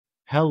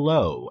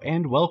Hello,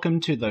 and welcome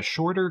to the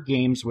Shorter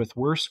Games with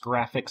Worse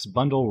Graphics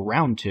Bundle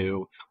Round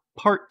 2,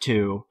 Part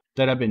 2,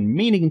 that I've been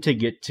meaning to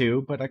get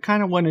to, but I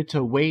kind of wanted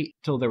to wait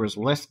till there was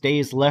less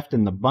days left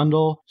in the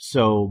bundle,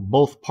 so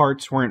both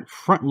parts weren't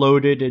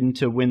front-loaded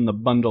into when the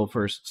bundle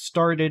first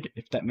started,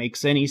 if that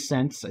makes any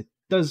sense. It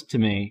does to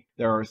me.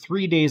 There are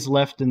 3 days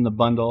left in the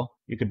bundle.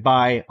 You could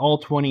buy all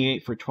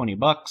 28 for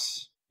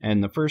 $20.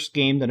 And the first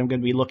game that I'm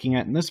going to be looking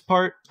at in this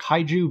part,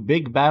 Kaiju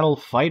Big Battel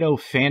Fighto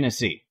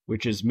Fantasy,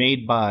 which is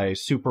made by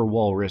Super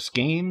Walrus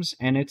Games,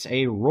 and it's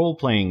a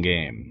role-playing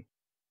game.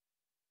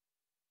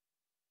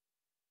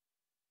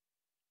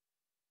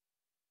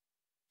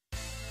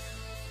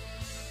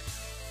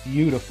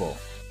 Beautiful.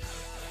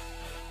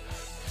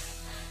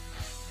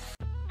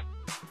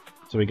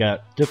 So we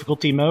got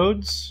difficulty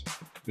modes.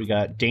 We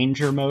got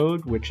danger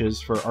mode, which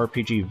is for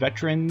RPG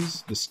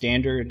veterans, the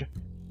standard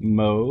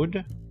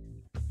mode.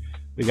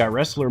 We got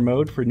wrestler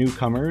mode for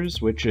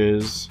newcomers, which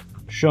is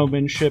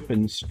showmanship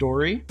and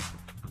story.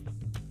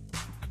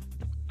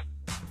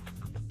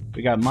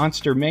 We got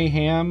monster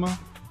mayhem,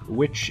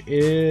 which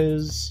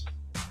is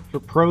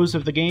for pros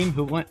of the game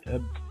who want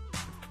a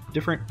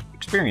different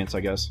experience, I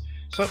guess.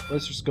 So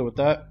let's just go with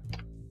that.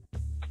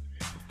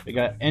 We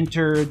got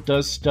enter,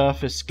 does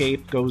stuff,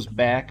 escape, goes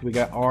back. We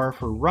got R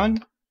for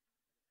run.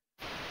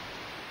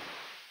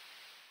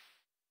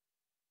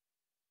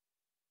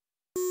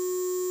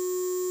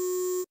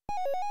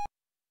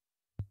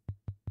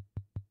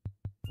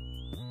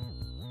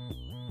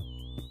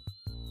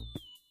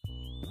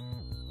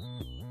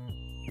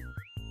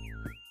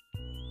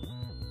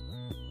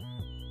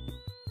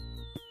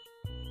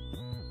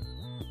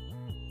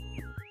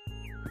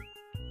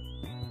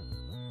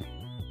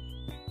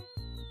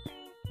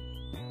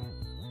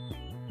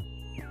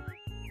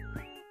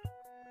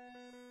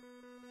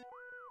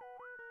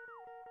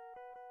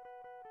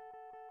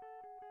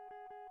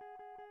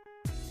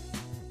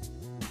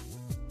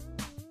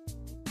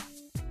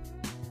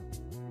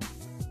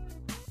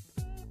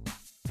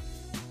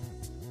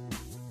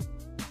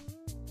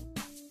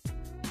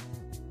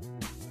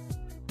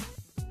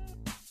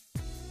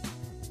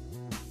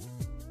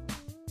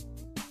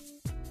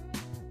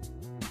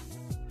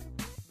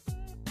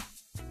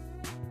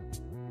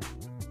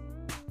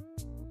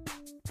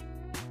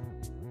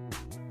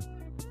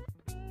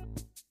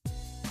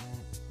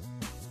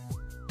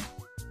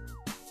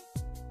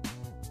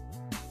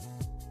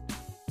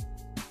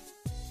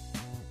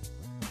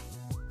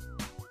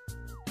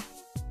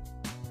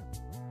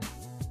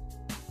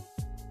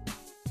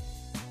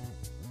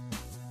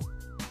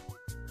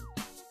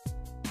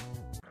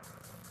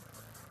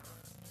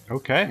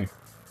 Okay.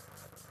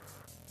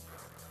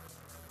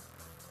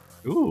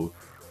 Ooh.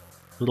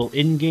 Little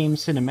in-game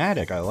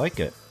cinematic. I like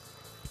it.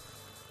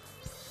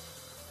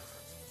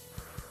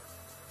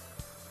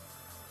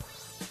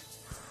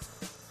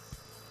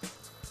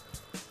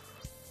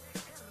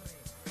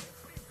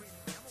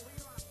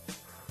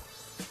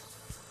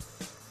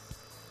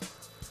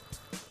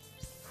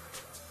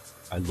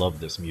 I love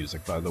this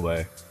music, by the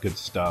way. Good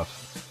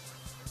stuff.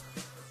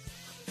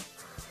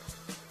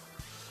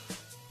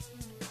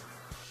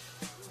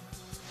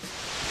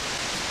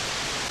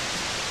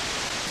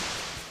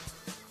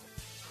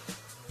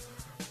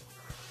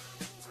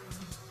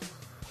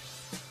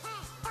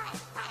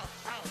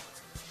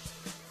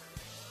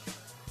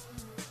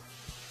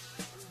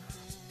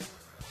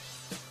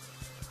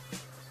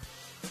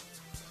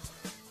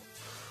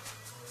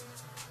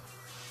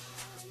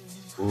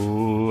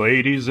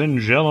 Ladies and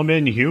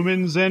gentlemen,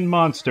 humans and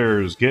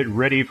monsters, get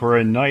ready for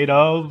a night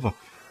of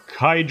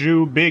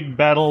Kaiju Big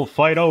Battel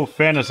Fighto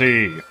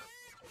Fantasy.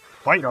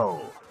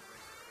 Fighto!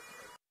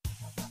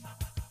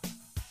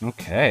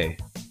 Okay.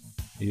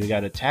 You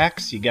got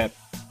attacks, you got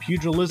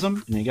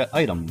pugilism, and you got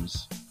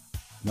items.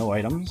 No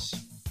items.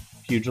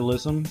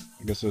 Pugilism.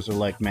 I guess those are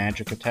like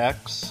magic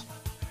attacks.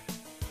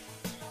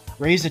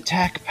 Raise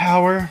attack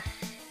power.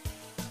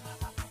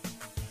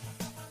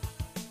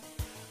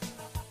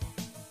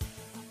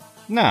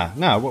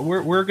 Nah,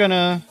 we're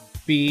gonna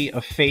be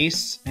a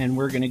face, and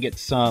we're gonna get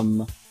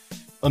some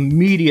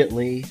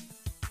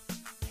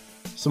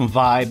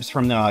vibes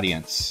from the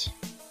audience.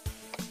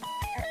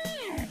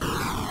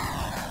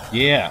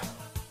 Yeah,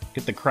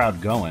 get the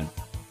crowd going.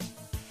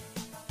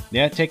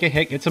 Yeah, take a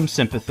hit, get some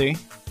sympathy.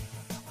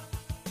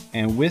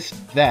 And with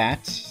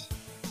that,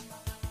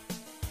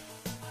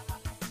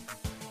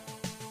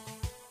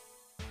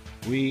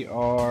 we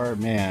are,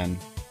 man,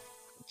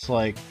 it's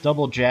like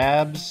double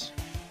jabs.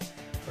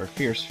 Or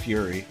Fierce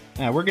Fury.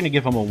 Now we're gonna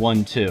give him a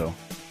 1-2.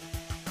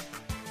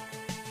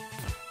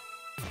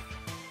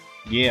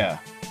 Yeah.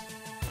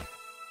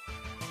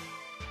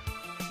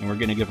 And we're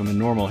gonna give him a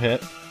normal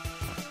hit.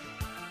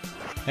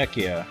 Heck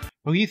yeah.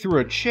 Oh, he threw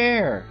a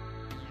chair!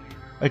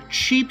 A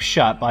cheap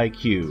shot by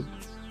Cube.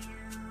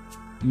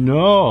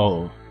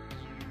 No!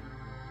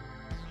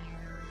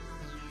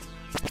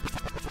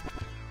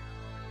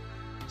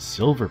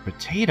 Silver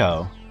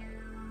potato?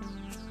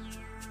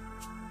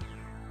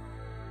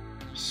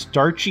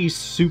 Starchy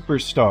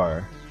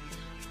Superstar.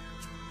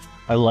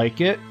 I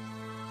like it.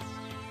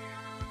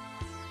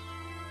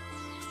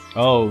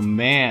 Oh,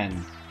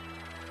 man.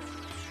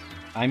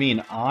 I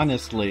mean,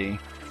 honestly,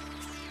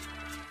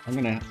 I'm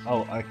gonna...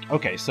 Oh,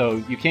 okay, so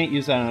you can't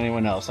use that on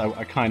anyone else.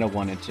 I kind of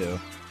wanted to.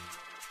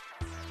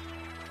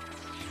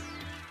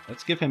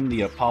 Let's give him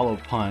the Apollo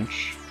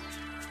Punch.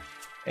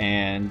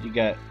 And you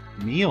got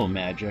Meal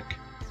Magic.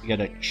 You got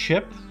a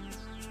Chip.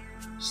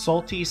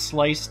 Salty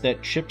Slice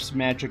that chips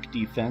magic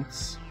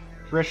defense.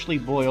 Freshly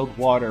boiled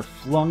water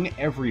flung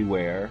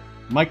everywhere.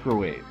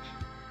 Microwave.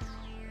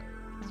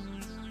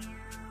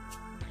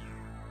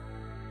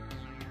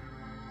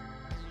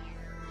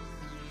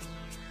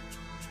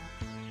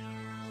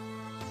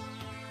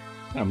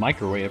 I'm gonna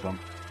microwave them.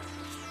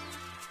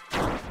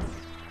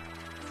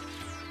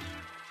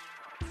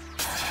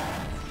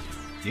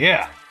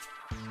 Yeah!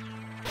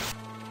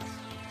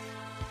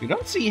 We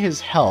don't see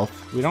his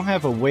health. We don't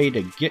have a way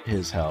to get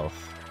his health.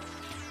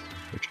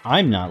 Which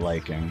I'm not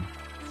liking.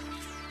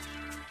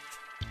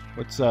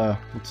 What's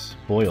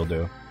Boyle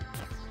do?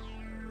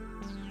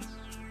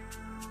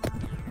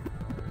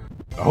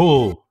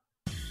 Oh!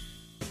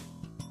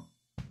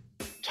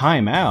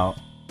 Timeout?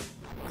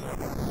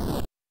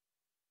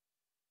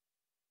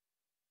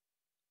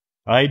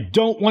 I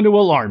don't want to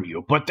alarm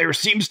you, but there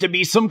seems to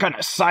be some kind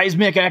of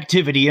seismic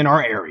activity in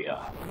our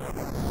area.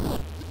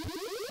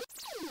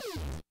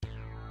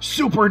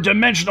 Super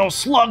Dimensional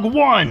Slug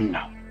 1!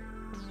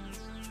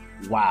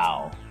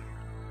 Wow.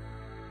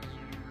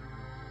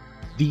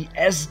 The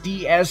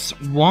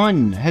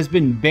SDS-1 has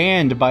been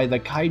banned by the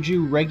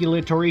Kaiju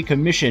Regulatory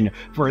Commission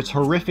for its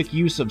horrific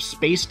use of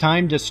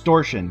space-time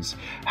distortions.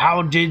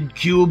 How did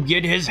Cube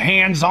get his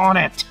hands on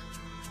it?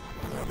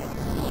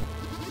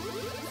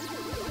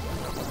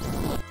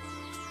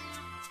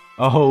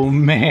 Oh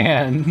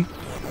man.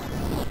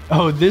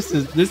 Oh, this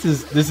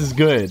is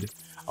good.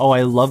 Oh,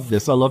 I love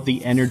this. I love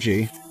the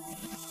energy.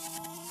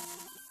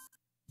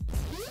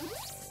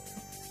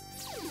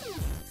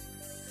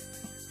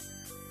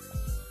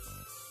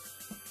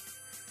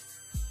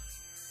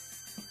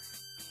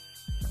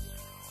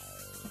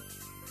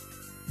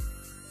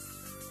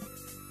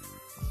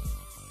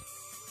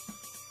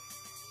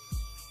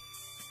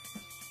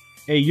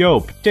 Hey, yo,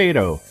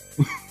 potato.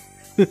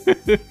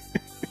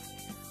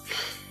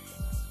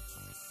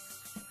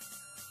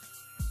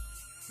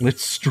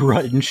 Let's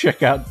strut and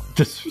check out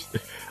this.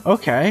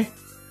 Okay.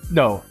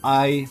 No,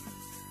 I'm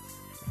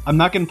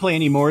not going to play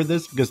any more of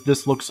this because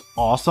this looks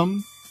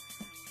awesome.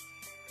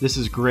 This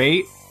is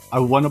great. I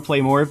want to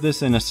play more of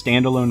this in a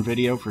standalone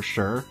video for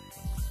sure.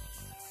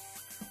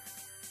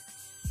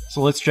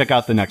 So let's check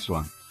out the next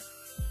one.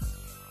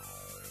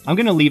 I'm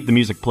going to leave the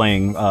music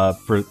playing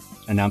for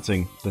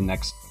announcing the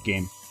next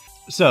game.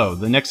 So,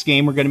 the next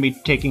game we're going to be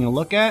taking a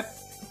look at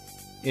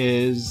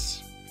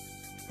is...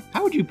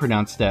 How would you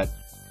pronounce that?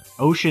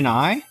 Ocean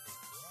Eye?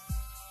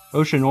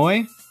 Ocean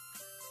Oi?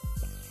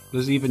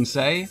 Does it even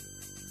say?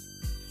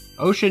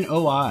 Ocean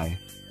OI.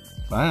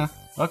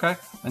 Okay.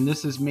 And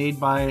this is made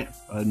by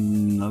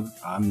I'm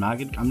not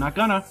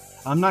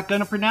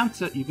gonna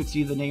pronounce it. You can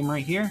see the name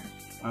right here.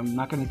 I'm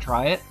not gonna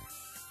try it.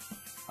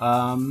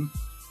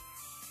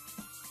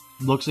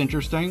 Looks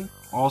interesting.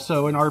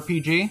 Also an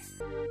RPG.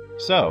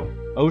 So,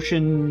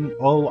 Ocean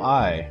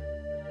OI.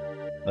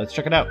 Let's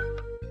check it out.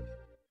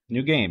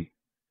 New game.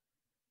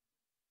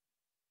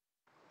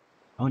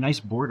 Oh, nice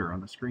border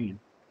on the screen.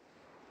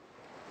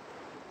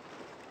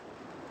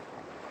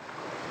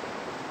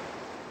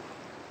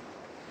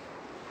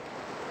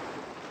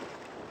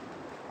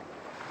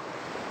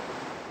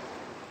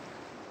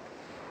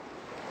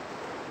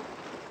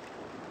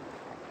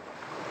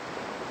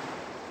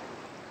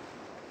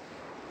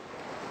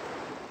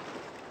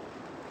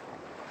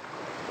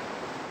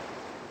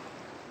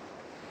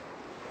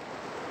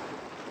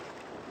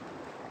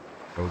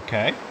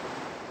 Okay.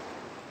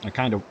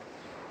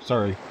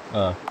 Sorry.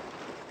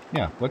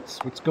 Yeah, what's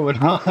going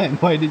on?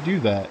 Why did you do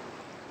that?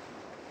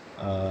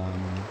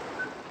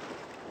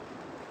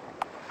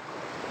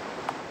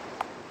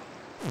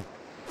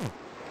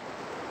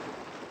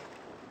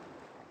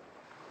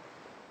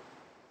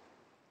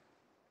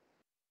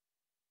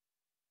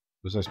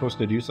 Was I supposed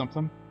to do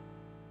something?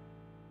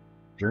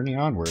 Journey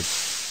onward.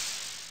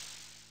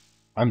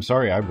 I'm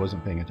sorry, I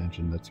wasn't paying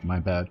attention. That's my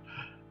bad.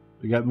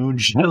 We got Moon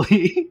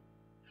Jelly.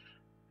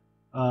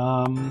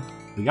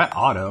 We got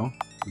Auto.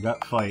 We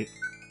got Fight.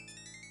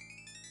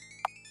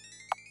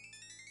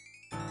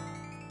 I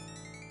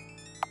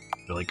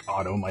feel like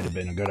Auto might have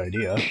been a good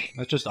idea.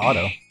 That's just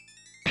Auto.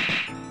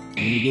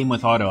 Any game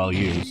with Auto I'll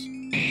use.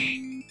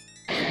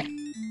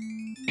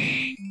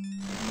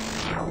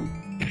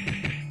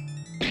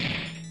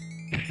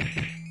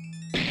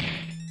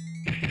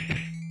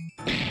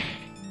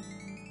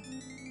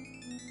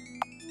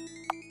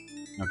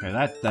 Okay,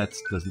 that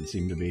doesn't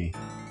seem to be...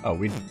 Oh,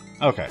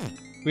 okay.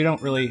 We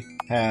don't really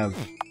have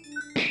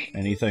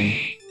anything.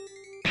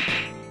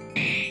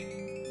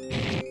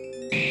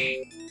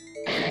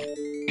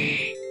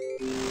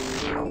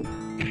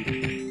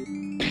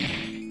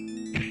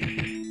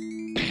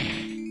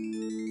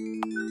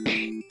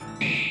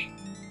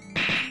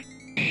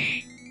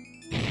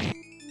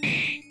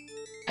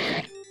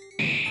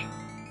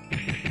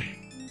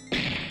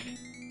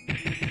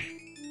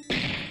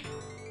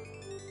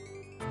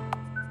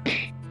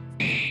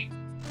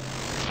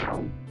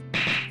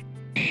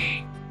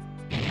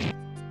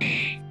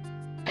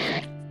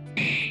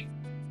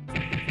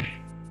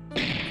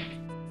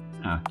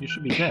 Yeah, you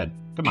should be dead.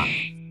 Come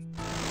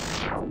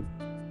on.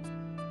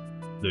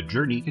 The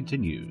journey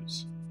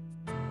continues.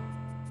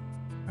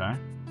 Okay.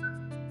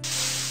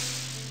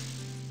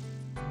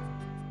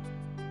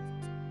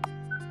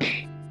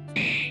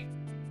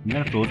 I'm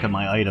gonna have to look at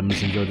my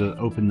items and go to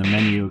open the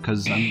menu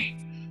because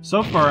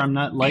so far I'm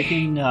not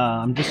liking.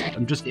 I'm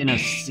just in a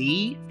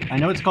sea. I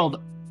know it's called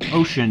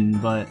ocean,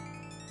 but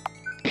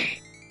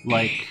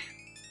like,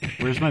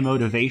 where's my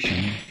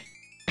motivation?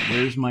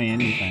 Where's my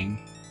anything?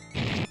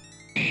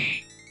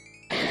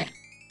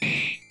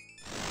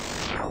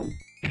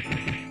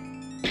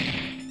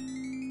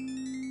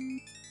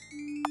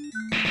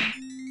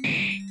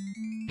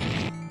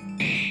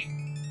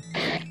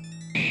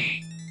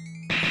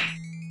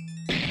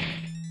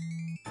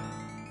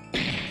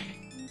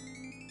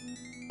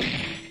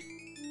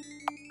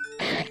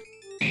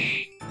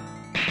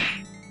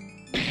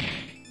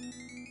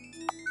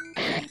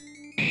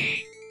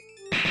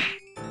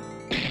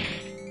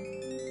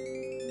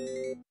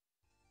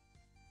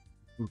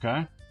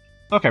 Okay.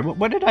 Okay,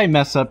 what did I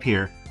mess up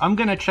here? I'm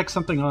gonna check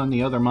something on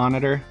the other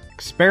monitor.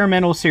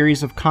 Experimental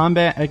series of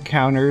combat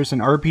encounters in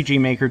RPG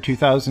Maker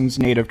 2000's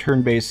native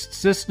turn-based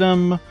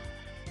system.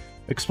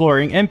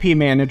 Exploring MP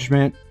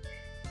management.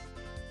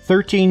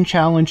 13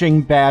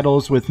 challenging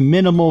battles with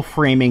minimal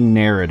framing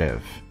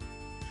narrative.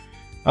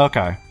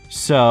 Okay,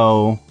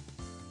 so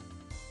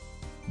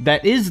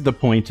that is the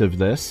point of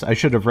this. I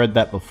should have read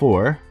that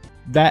before.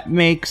 It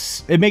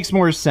makes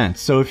more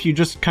sense. So if you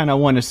just kind of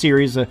want a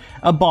series, a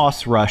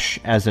boss rush,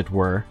 as it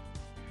were,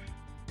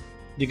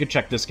 you could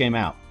check this game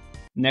out.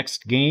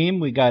 Next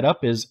game we got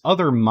up is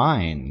Other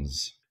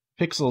Minds.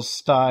 Pixel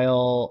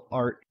style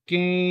art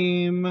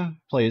game.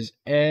 Plays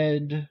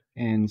Ed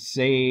and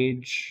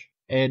Sage.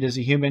 Ed is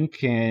a human,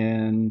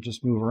 can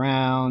just move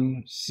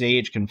around.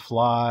 Sage can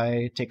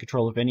fly, take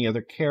control of any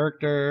other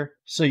character.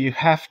 So you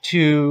have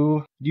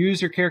to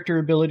use your character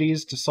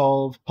abilities to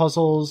solve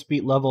puzzles,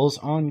 beat levels,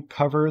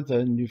 uncover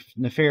the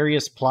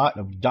nefarious plot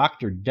of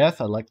Dr. Death.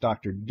 I like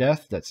Dr.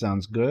 Death. That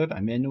sounds good.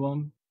 I'm into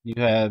him. You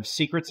have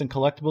secrets and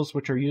collectibles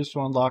which are used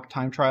to unlock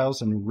time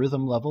trials and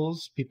rhythm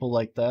levels. People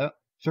like that.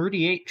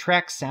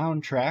 38-track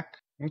soundtrack.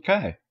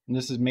 Okay. And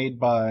this is made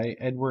by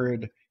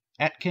Edward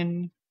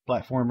Atkin.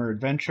 Platformer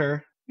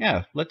adventure.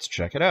 Yeah, let's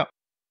check it out.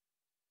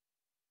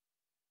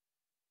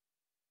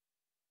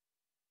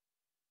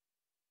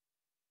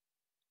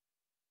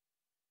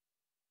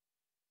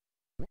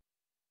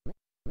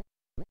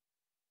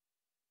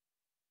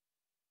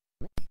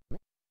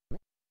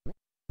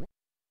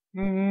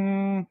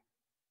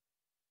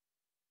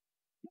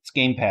 It's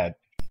gamepad.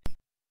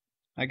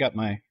 I got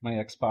my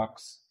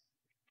Xbox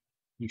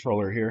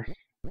controller here.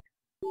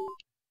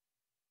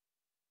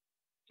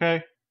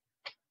 Okay.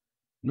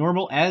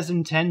 Normal as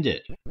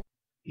intended.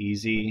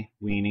 Easy,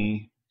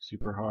 weenie,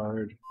 super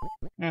hard.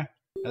 Yeah,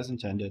 as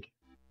intended.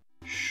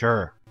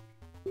 Sure.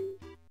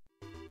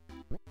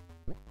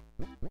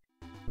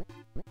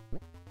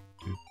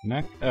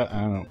 I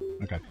don't.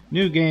 Okay.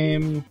 New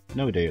game,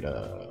 no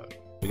data.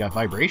 We got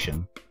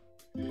vibration.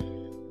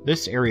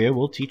 This area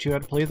will teach you how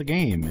to play the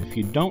game. If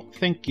you don't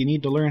think you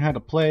need to learn how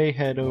to play,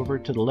 head over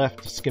to the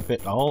left to skip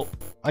it.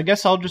 I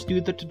guess I'll just do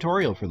the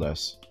tutorial for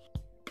this.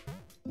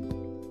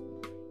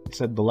 It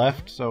said the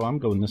left, so I'm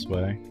going this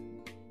way.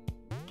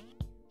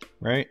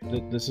 Right?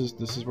 This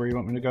is where you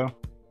want me to go?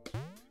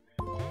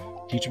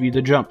 Teach me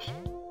the jump.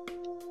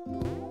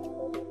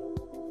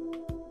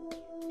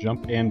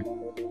 Jump and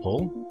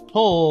pull?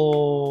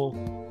 Pull!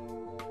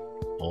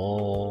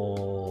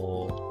 Pull.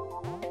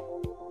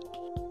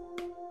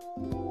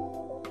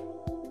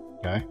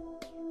 Okay.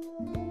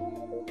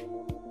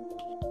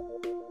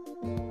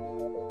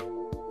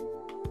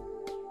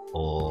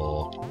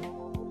 Pull.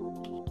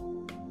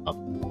 Up.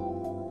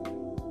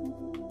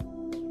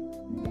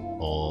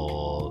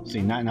 Pull.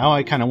 See, now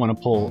I kind of want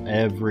to pull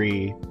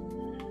everything.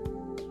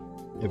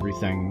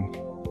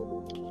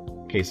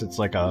 In case it's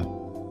like a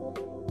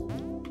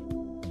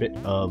bit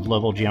of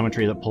level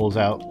geometry that pulls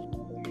out.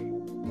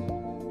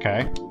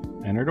 Okay.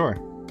 Enter door.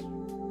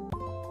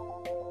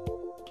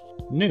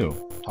 New.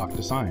 Talk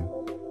to sign.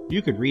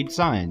 You could read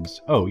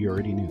signs. Oh, you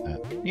already knew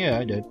that. Yeah,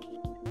 I did.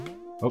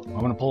 Oh,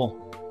 I want to pull.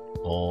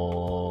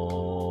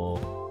 Pull.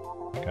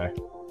 Okay.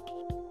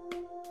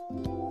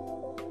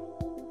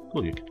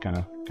 Cool, you could kind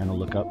of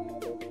look up.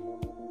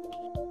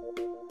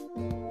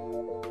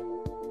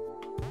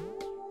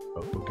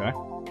 Oh, okay.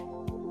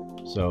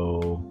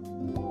 So...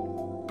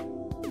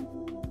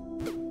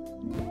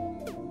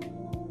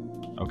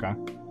 Okay.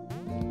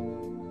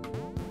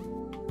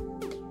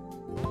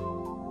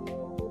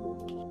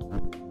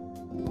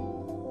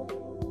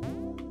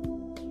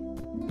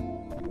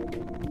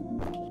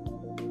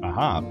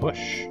 Aha,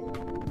 push.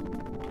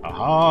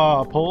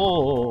 Aha,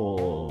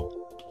 pull.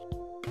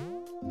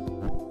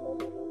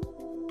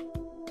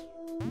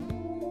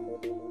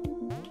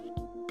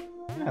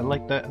 Yeah, I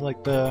like that. I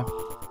like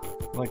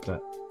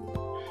that.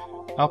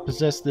 I'll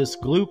possess this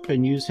gloop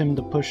and use him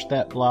to push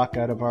that block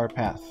out of our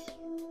path.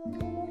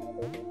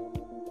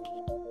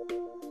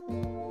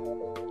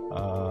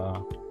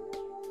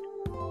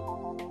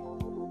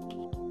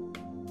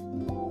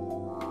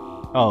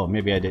 Oh,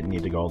 maybe I didn't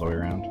need to go all the way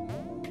around.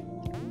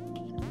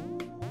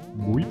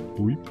 Boop,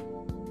 boop.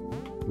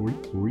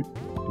 Boop, boop,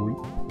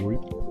 boop,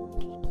 boop.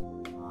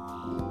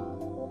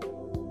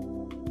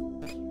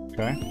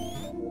 Okay.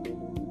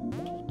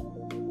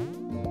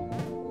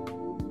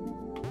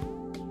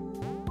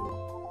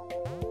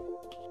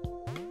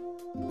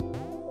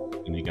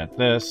 And you got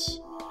this.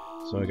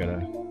 So I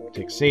gotta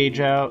take Sage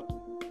out.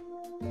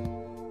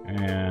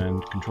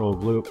 And control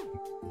Bloop.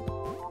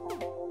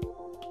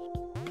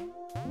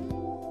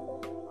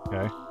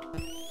 Okay.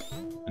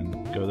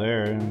 And go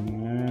there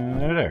and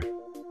there.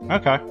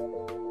 Okay.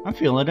 I'm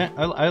feeling it.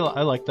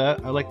 I like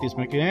that. I like these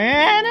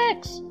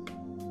mechanics.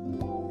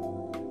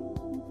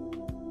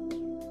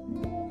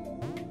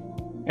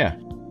 Yeah,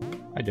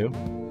 I do.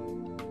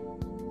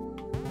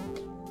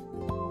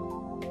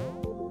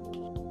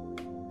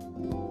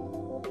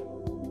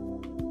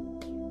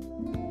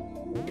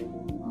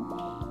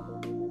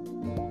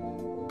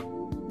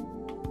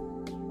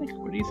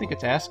 What do you think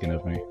it's asking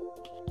of me?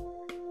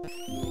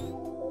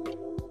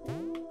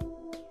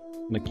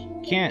 Like,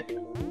 you can't...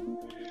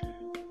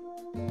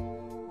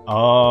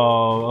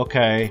 Oh,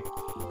 okay.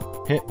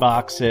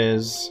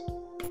 Hitboxes.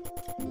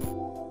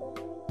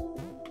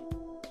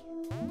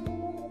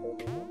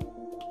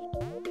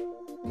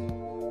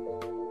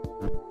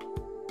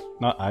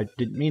 No, I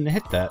didn't mean to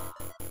hit that.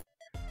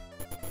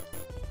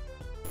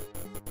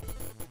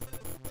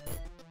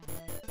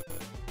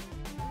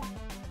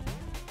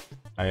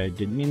 I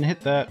didn't mean to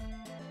hit that.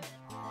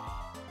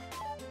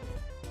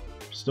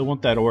 Still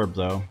want that orb,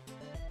 though.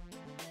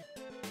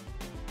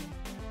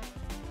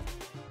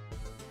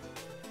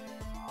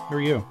 Who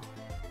are you?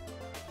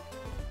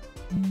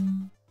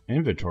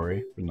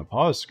 Inventory from the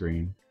pause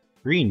screen.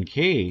 Green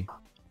key.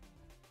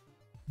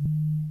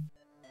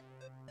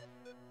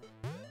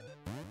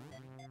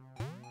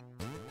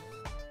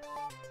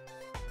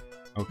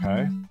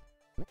 Okay.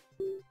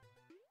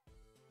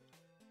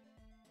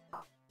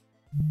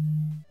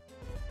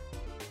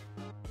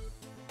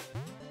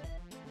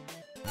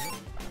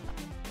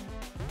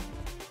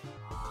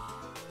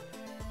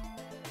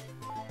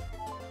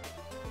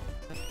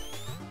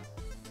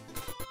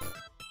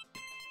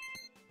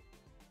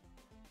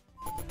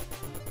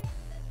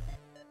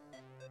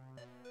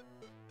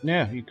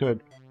 Yeah, you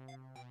could.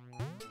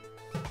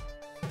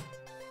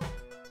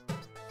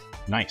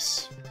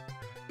 Nice.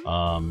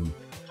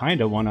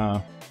 Kinda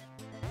wanna...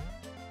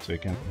 So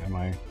am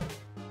I...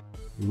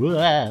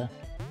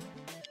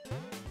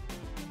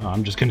 Oh,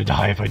 I'm just gonna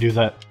die if I do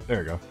that. There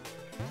we go.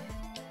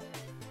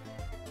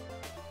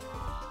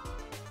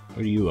 What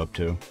are you up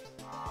to?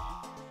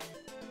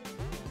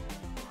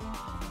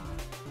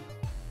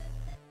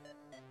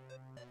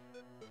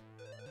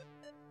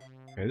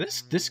 Okay,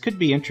 this could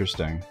be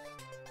interesting.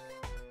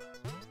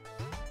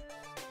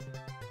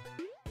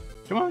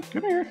 Come on,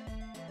 come here.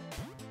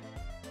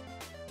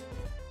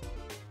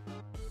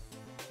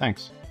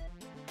 Thanks.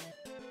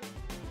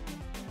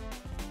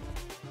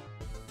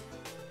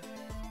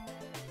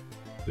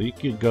 So you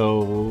could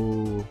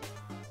go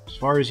as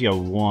far as you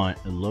want,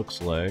 it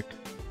looks like.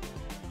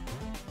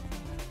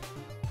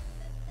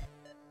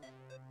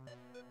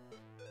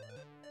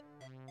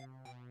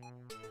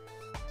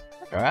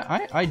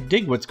 I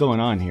dig what's going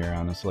on here,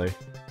 honestly.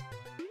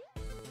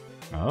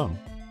 Oh.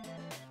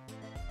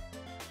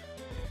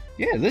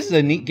 Yeah, this is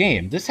a neat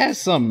game. This has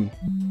some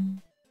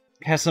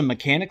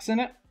mechanics in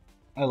it.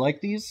 I like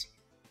these.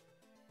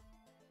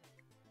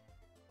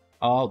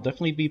 I'll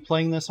definitely be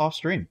playing this off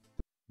stream.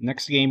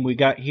 Next game we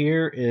got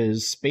here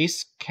is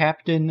Space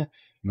Captain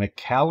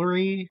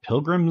McCallery,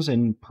 Pilgrims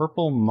in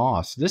Purple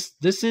Moss.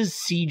 This is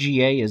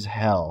CGA as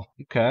hell.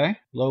 Okay.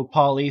 Low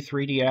poly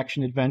 3D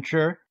action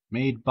adventure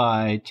made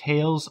by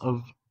Tales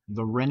of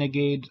the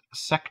Renegade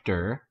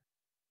Sector.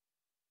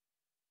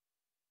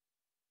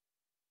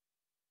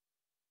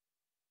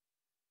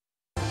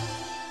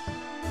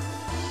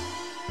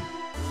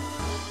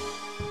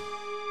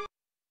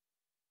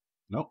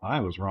 Nope,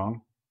 I was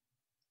wrong.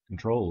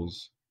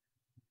 Controls.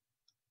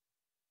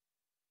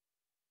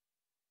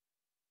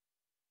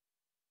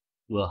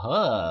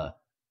 Waha.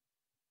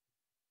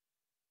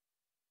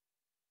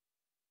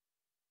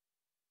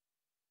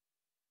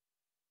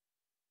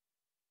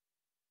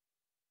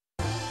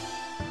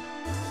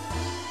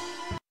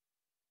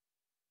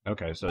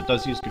 Okay, so it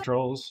does use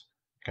controls.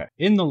 Okay.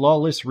 In the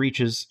lawless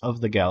reaches of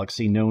the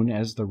galaxy known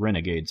as the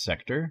Renegade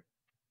Sector,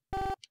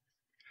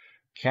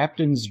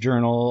 Captain's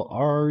Journal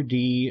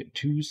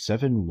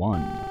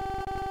RD-271.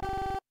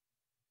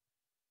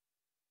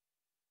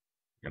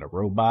 Got a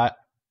robot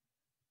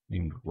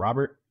named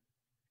Robert.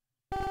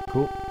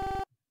 Cool.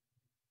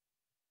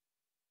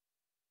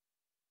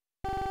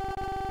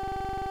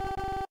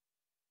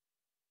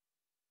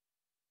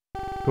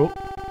 Cool.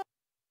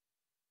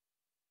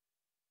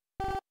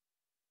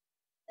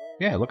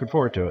 Yeah, looking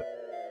forward to it.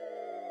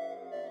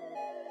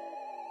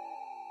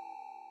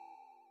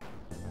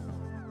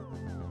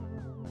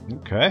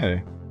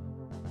 Okay.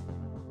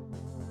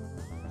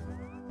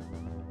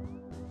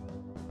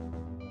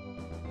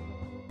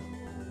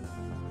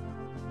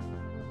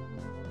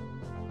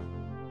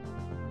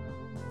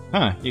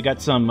 Huh, you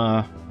got some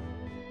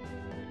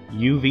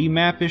UV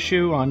map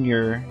issue on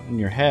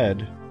your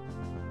head.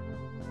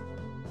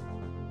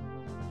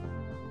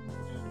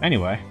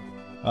 Anyway,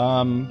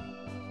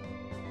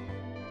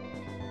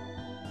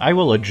 I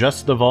will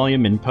adjust the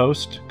volume in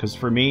post, because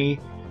for me,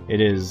 it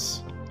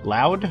is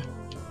loud.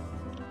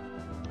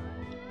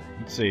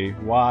 Let's see,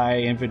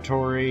 Y,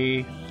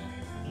 inventory,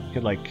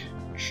 could like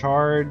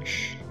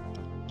charge.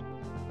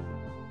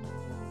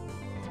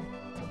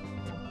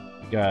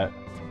 Got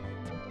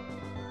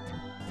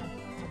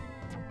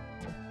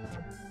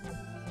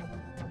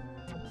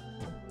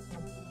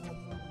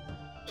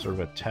sort of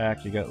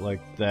attack, you got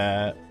like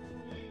that.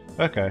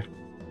 Okay,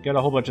 got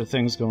a whole bunch of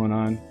things going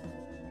on.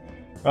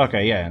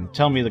 Okay, yeah, and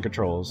tell me the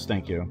controls,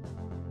 thank you.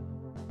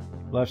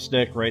 Left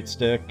stick, right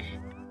stick,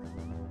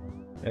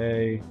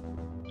 A.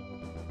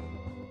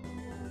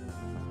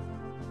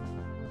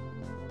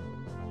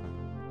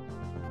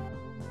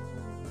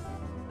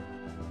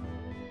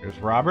 There's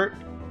Robert.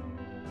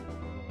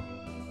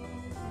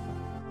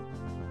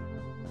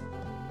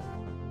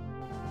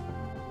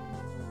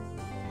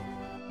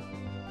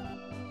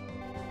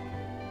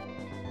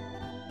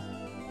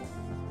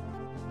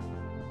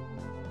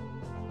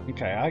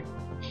 Okay, I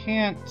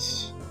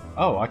can't...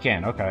 Oh, I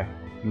can, okay.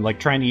 I'm like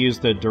trying to use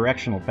the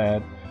directional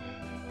pad.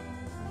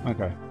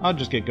 Okay, I'll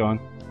just get going.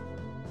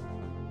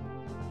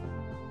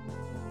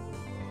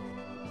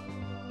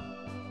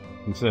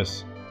 What's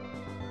this?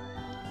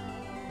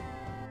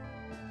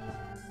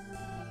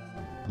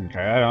 Okay,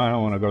 I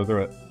don't want to go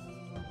through it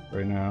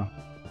right now.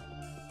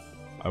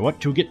 I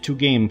want to get to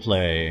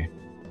gameplay.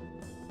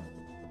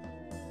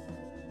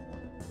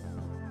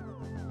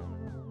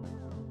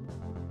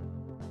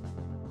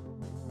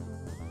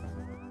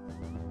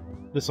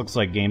 This looks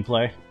like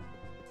gameplay.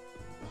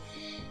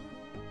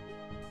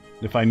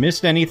 If I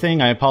missed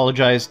anything, I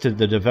apologize to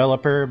the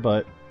developer,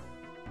 but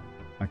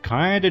I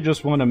kinda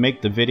just want to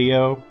make the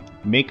video,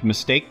 make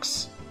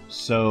mistakes,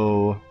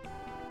 so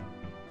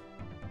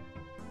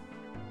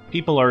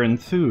people are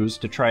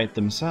enthused to try it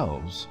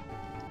themselves.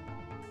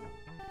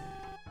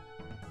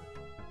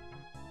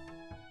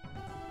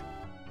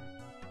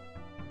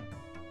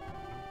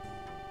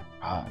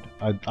 God,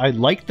 I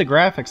like the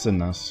graphics in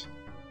this.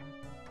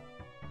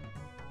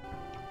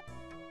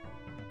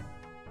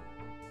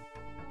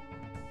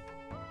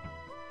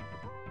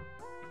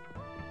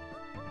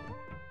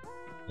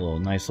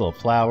 Nice little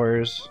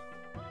flowers.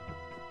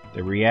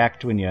 They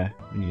react when you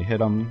hit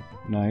them.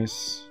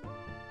 Nice.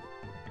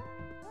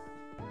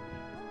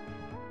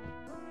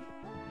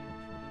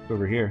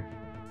 Over here.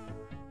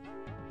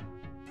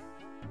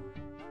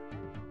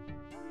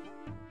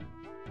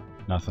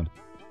 Nothing.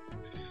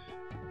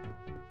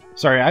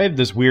 Sorry, I have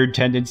this weird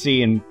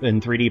tendency in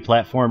 3D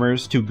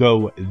platformers to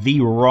go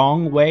the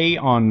wrong way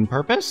on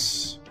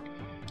purpose.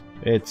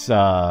 It's just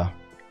how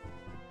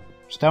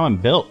I'm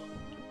built.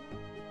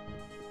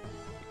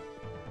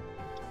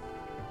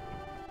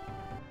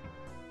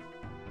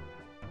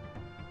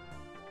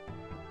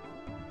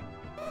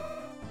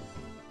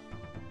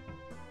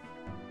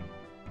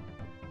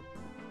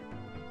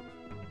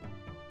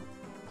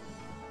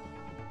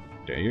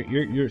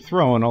 You're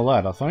throwing a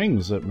lot of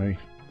things at me.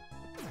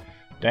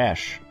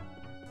 Dash.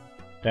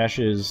 Dash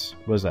is...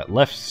 what is that?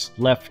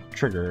 Left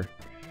trigger.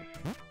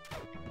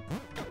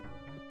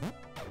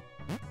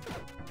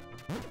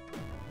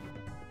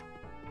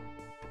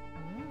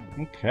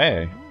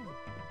 Okay.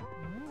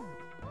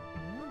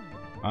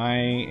 I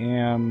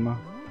am...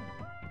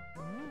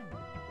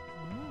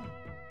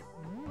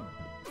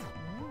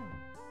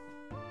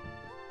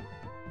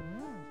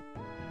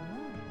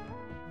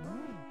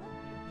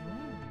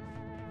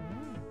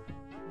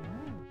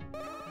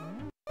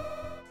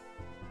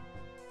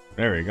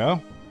 There we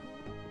go.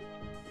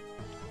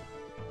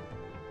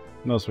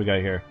 What else we got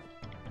here?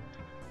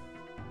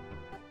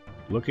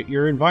 Look at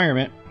your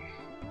environment.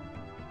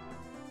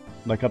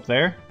 Like up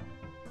there?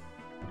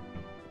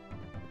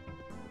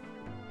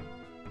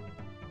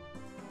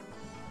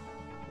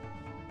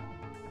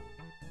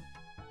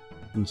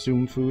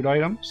 Consume food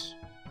items.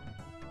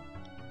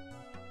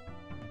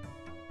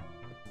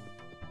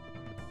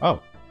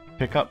 Oh,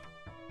 pick up.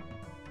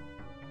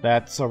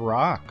 That's a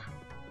rock.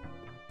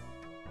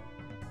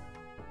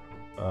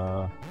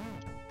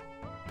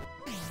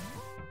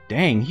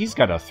 Dang, he's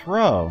got a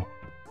throw.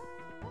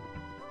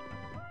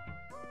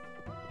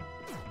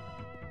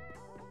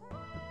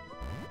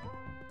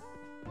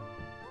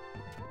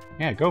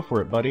 Yeah, go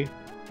for it, buddy.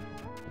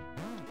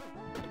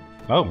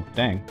 Oh,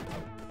 dang.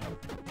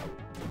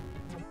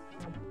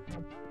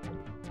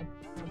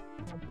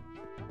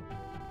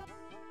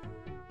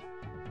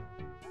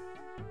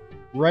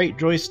 Right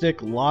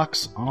joystick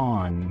locks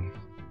on.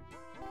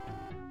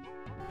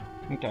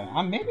 Okay,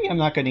 maybe I'm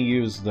not going to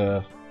use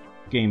the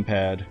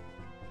gamepad.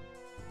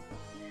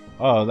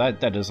 Oh,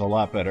 that is a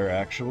lot better,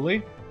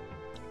 actually.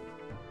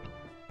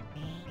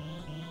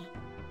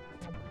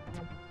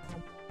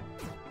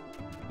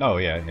 Oh,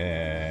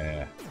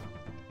 yeah.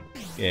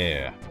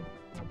 Yeah,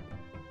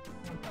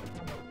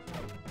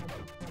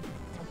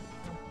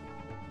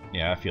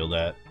 I feel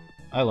that.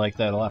 I like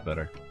that a lot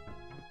better.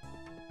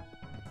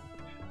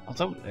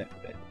 although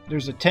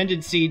there's a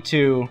tendency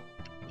to,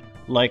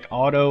 like,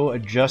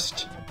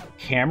 auto-adjust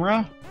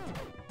camera,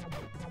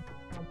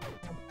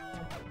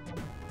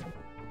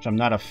 which I'm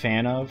not a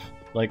fan of.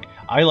 Like,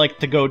 I like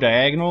to go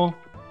diagonal,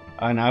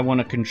 and I want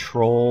to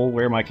control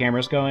where my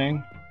camera's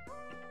going.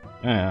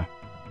 I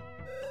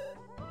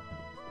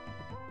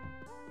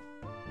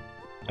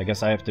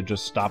guess I have to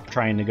just stop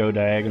trying to go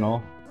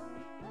diagonal.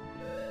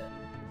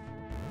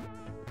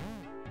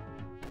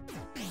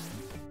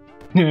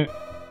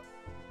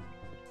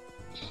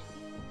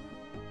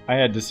 I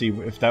had to see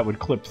if that would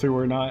clip through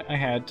or not. I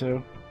had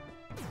to.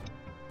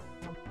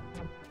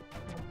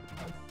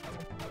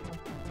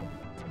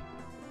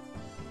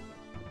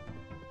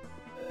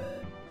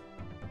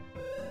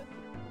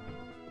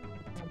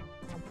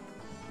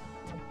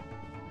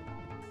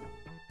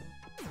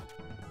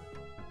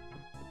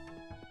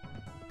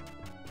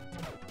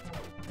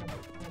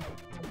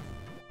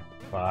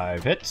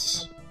 Five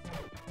hits.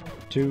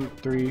 2,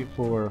 3,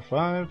 4,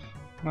 5.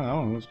 Oh, that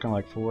one was kind of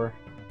like 4.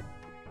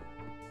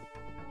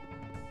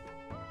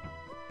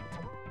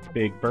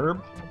 Big burb.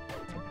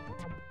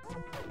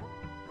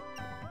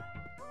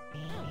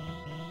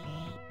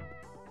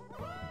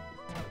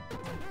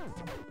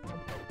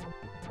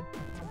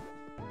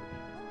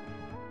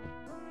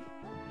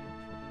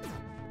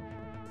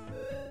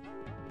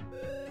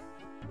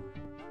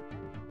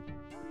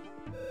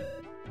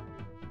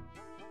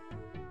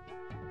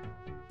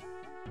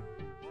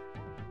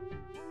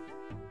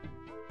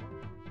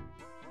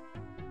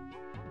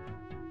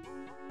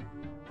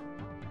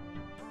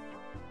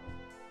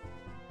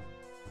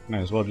 Might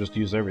as well just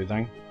use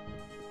everything.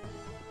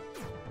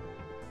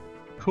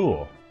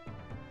 Cool.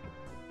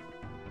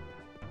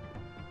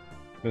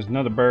 There's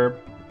another burb.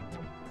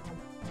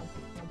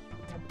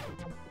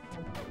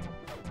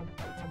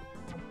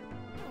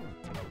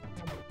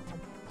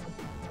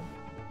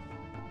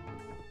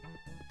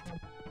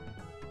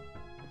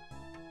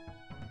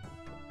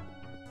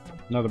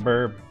 Another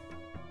burb.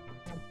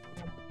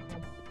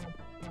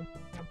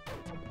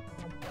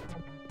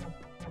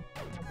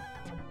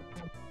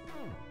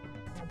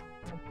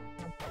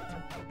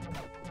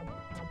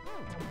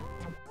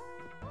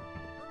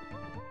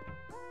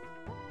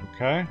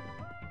 Okay.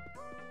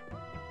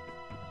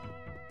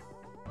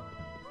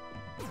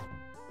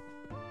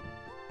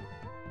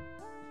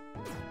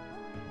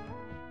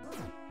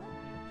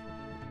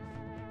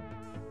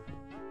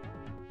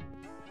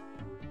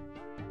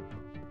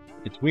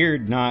 It's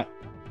weird not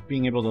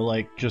being able to,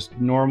 like, just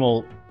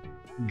normal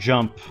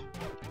jump.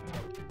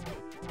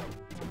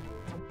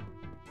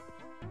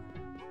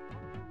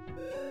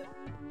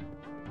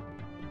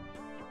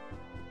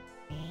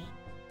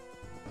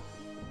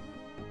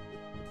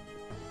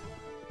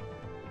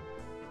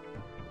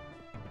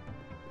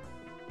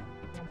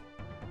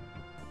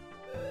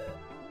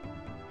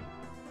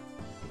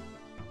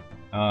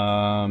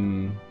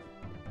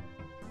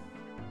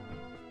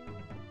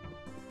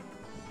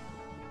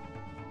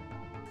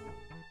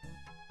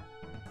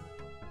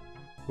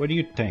 What do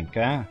you think,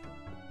 huh?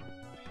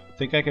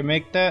 Think I can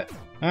make that?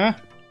 Huh?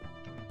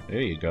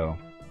 There you go.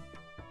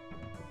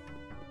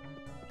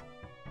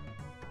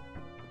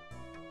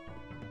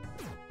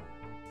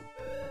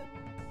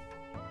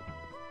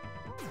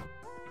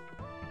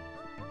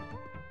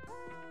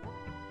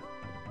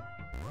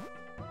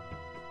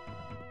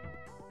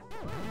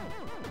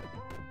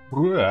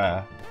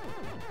 Bruh.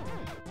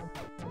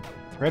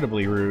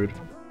 Incredibly rude.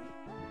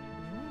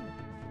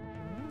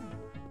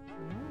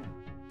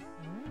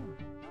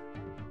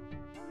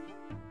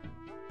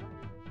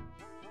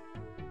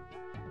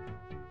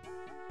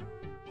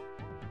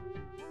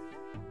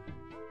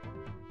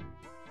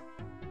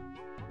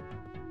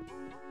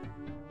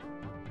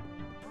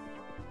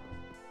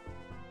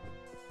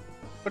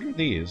 What are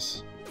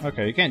these?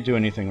 Okay, you can't do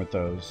anything with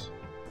those.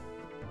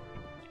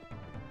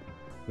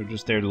 They're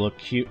just there to look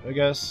cute, I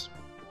guess.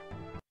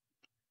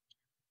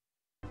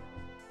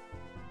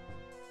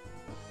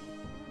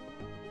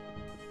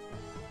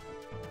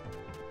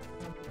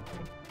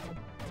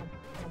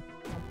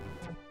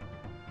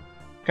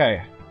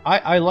 Okay,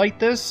 I like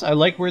this. I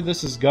like where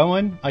this is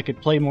going. I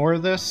could play more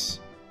of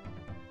this.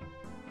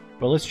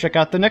 But let's check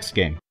out the next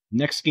game.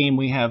 Next game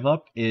we have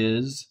up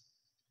is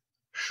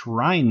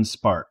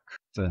Shrinespark.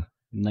 It's a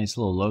nice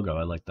little logo.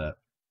 I like that.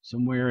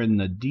 Somewhere in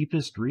the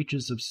deepest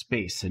reaches of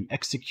space, an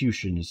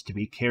execution is to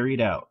be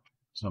carried out.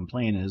 So I'm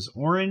playing as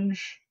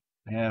Orange.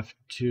 I have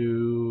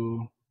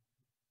to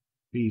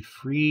be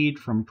freed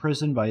from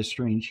prison by a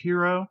strange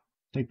hero.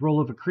 Take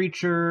role of a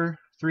creature.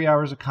 3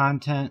 hours of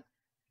content.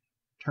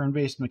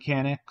 Turn-based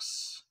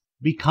mechanics.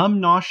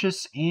 Become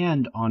nauseous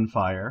and on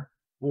fire.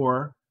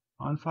 Or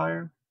on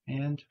fire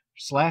and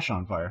 /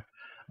 on fire.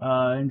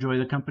 Enjoy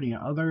the company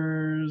of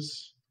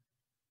others.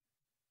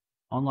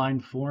 Online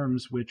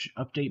forums which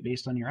update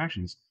based on your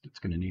actions. That's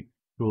kind of neat.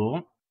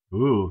 Cool.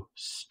 Ooh.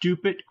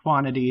 Stupid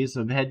quantities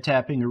of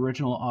head-tapping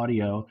original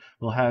audio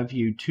will have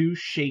you too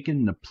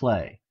shaken to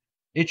play.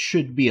 It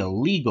should be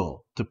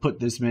illegal to put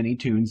this many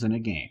tunes in a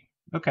game.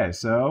 Okay,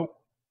 so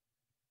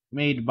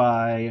made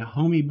by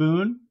Homie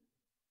Boone.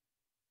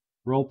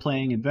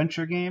 Role-playing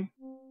adventure game.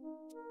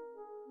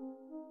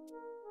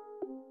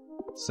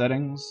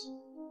 Settings.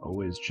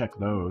 Always check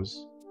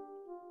those.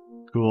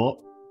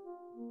 Cool.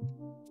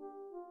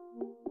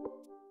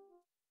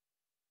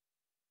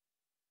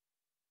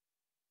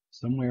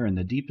 Somewhere in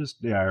the deepest...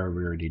 Yeah,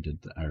 we already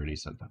did that. I already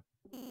said that.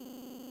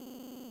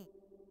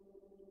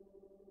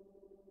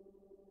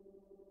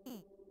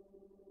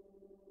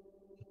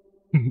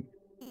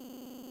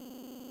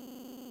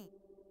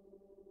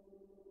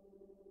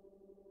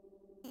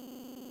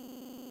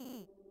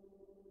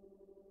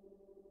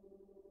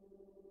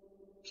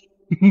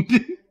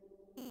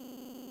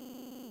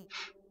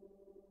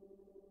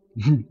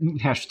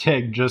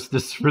 Hashtag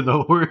justice for the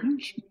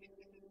orange.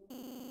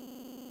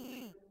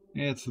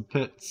 Yeah, it's the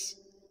pits.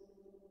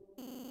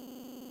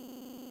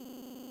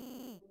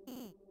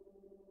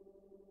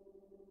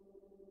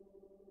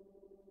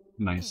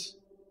 Nice.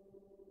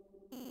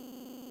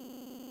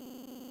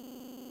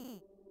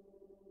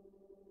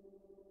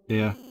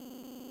 Yeah.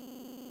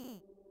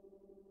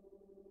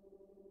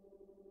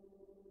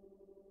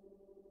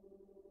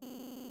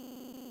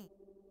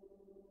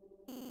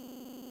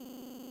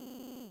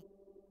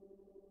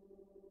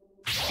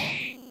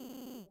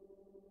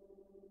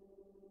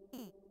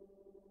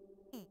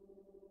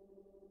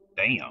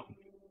 Damn.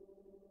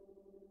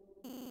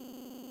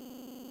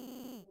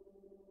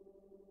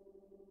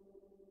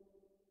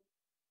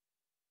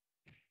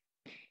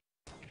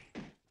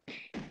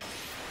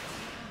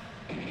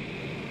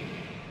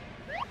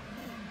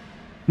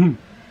 Hmm.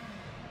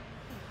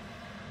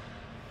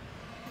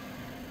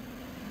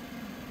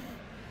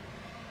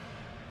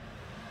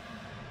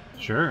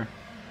 Sure.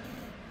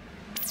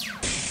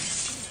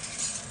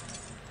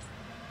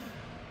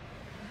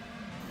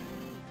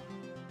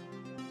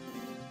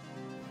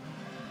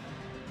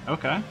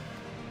 Okay.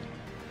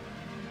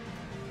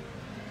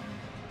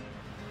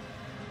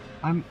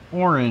 I'm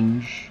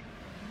orange,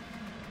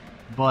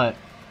 but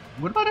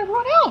what about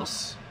everyone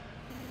else?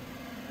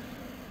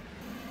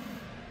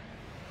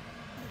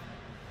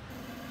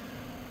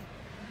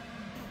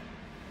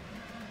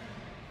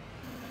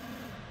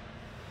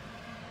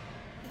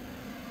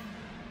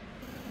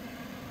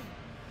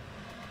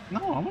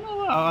 No,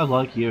 I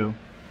like you.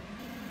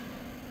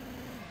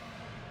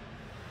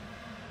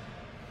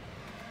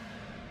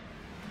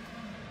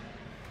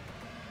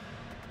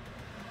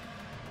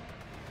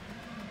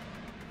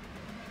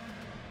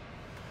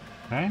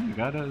 Okay, we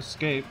gotta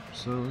escape,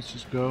 so let's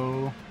just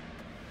go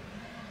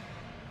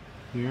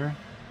here.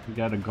 We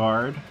got a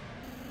guard.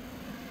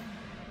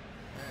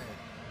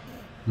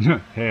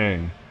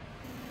 Hey.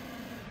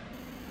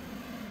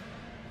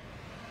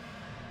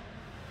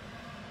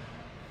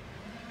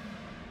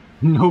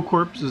 No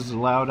corpses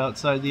allowed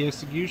outside the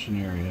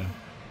execution area.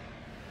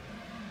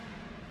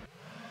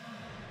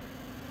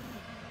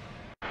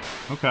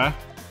 Okay.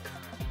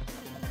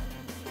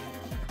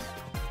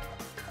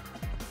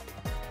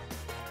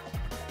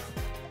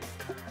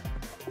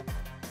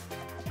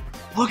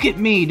 Look at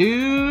me,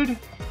 dude!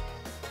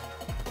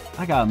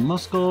 I got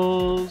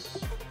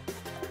muscles.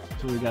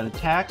 So we got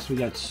attacks, we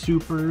got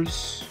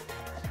supers.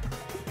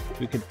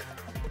 We could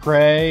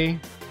pray.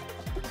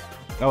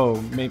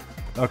 Oh, maybe.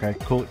 Okay,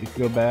 cool. You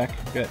can go back.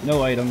 Got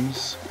no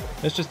items.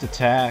 Let's just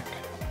attack.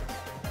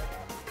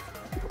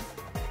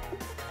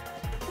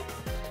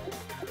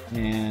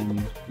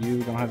 And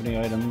you don't have any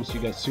items.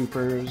 You got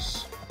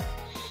supers.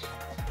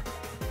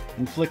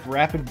 Inflict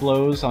rapid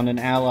blows on an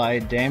ally,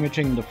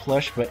 damaging the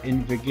flesh but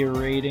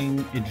invigorating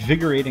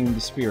the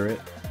spirit.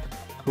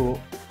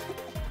 Cool.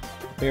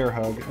 Bear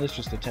hug. Let's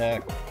just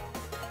attack.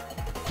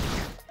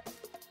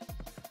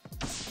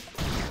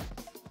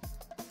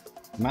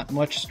 Not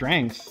much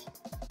strength.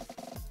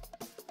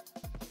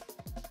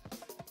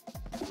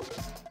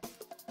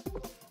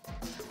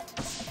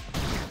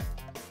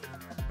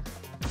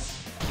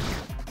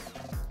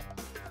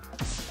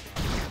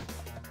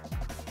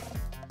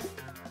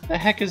 The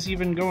heck is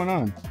even going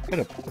on?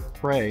 Gotta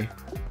pray.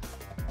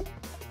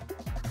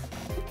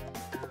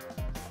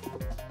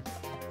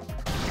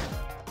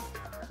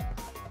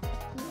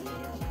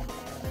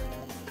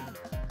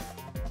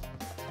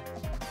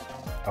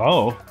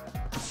 Oh.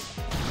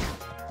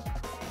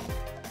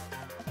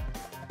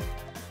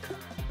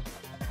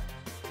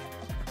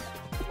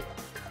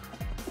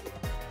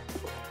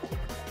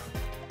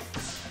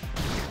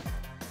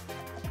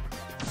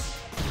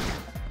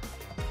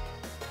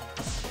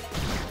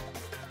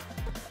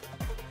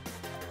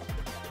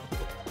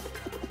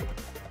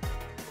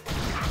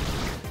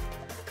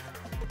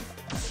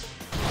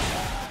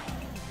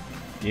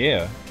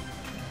 Yeah.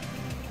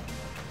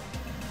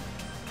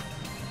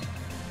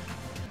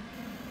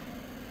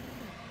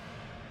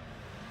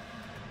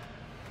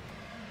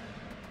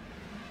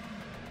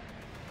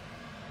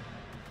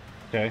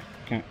 Okay,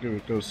 can't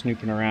go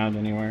snooping around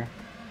anywhere.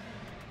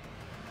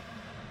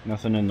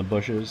 Nothing in the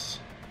bushes.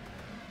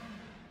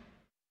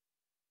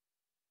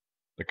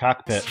 The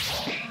cockpit.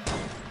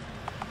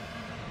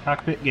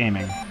 Cockpit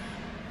gaming.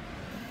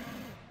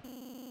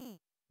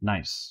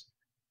 Nice.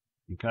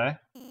 Okay.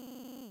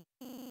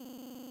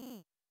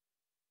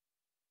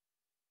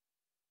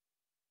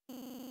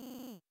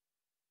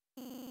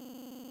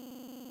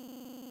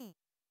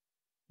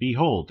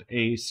 Behold,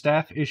 a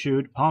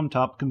staff-issued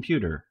palm-top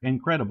computer.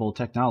 Incredible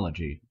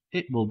technology.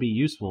 It will be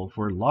useful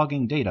for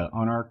logging data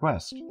on our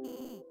quest.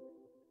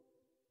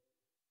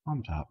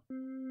 Palm-top.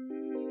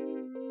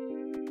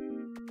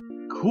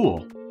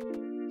 Cool.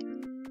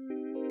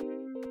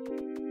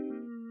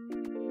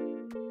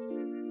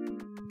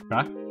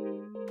 Okay.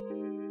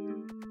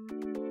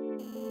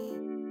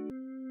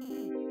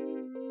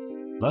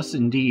 Thus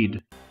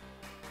indeed.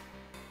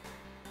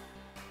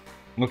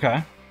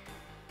 Okay.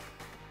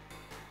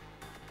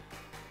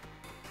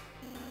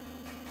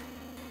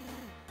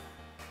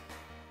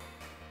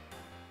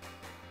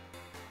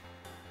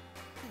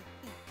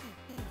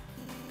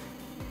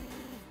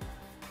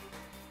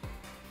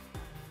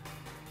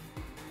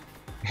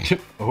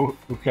 Oh,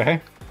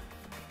 okay.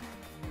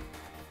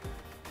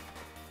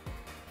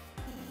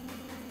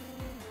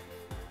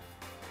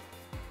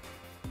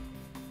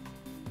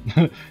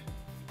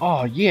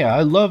 Oh, yeah,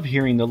 I love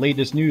hearing the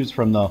latest news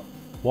from the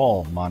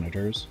wall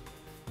monitors.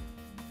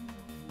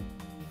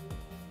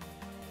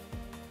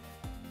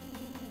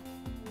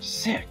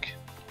 Sick.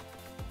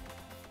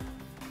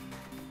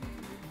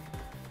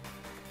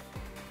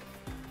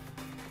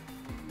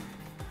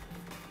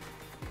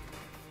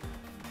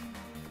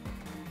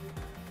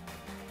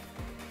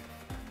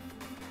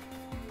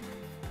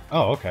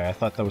 Oh, okay. I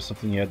thought that was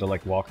something you had to,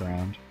 like, walk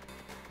around.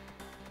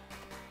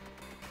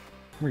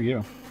 Who are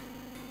you?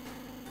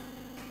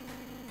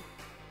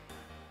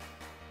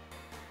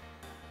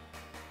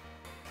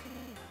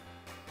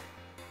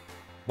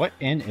 What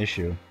an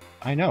issue.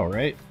 I know,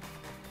 right?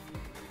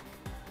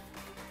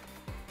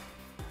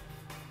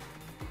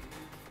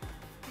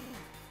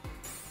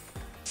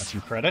 Got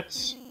some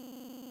credits.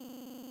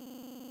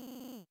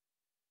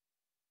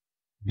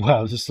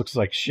 Wow, this looks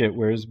like shit.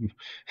 Where's...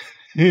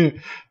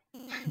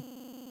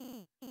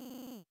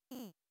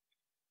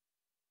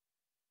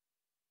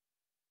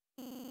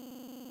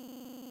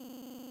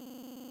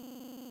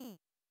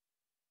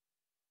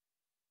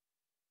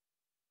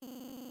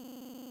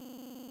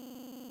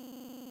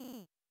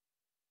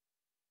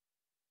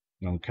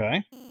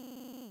 Okay.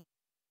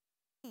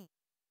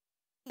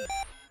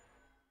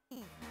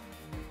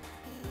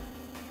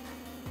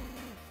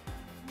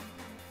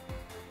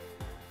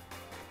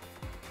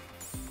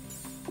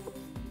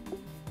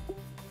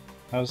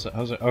 How's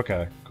it?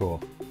 Okay,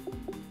 cool.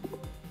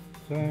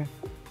 Okay.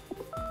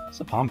 What's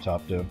the palm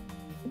top do?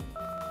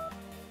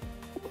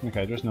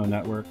 Okay, there's no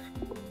network.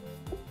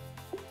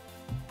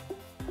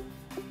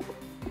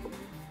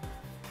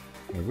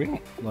 Yeah, we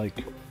don't,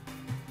 like,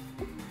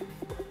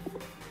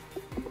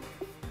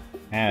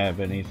 have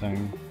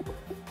anything.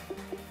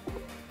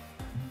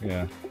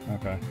 Yeah,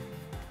 okay.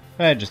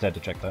 I just had to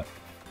check that.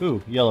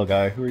 Ooh, yellow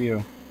guy, who are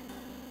you?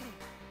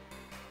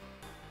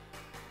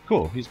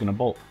 Cool, he's gonna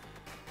bolt.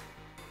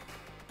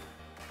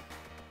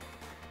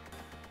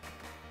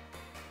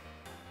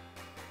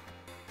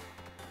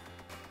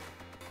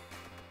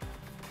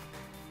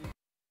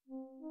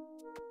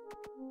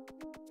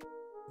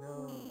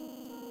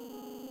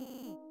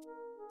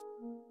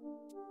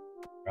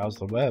 Browse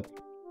the web.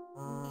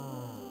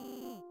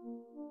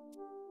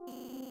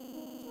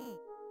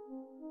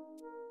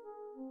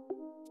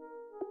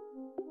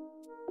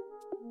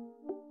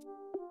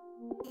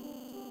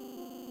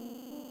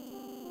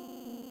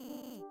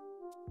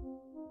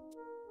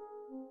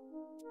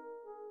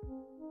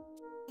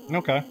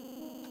 Okay.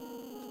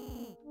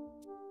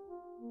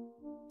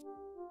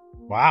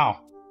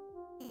 Wow.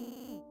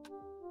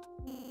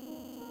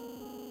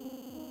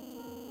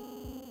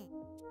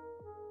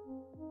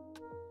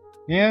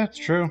 Yeah, it's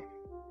true.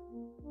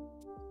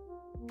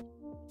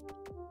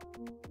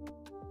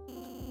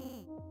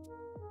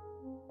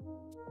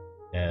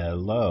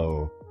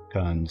 Hello,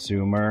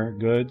 consumer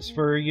goods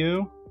for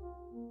you.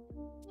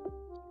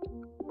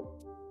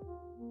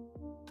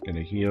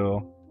 Gonna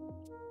heal.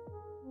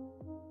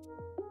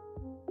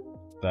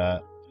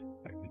 That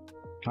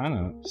kind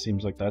of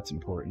seems like that's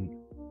important.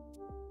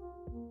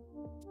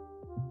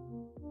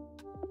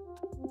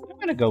 I'm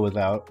gonna go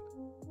without.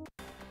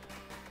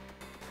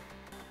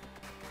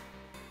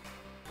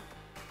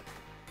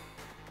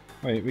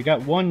 Wait, we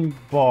got one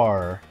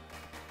bar.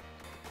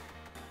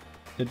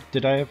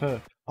 Did I have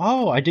a...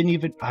 Oh, I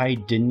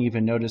didn't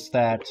even notice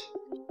that.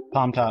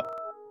 Palm top.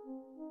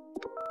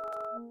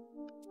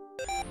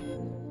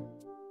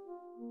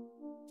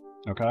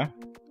 Okay.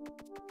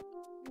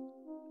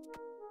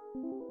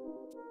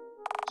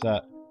 What's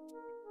that?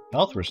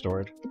 Health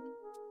restored.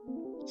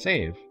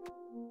 Save.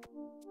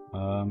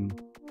 No.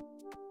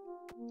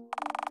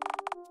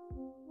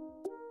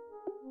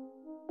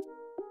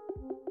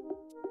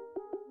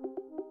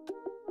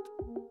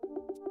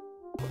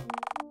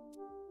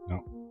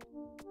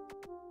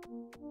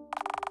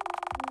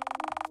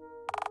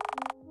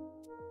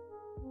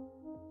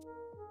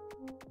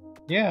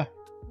 Yeah.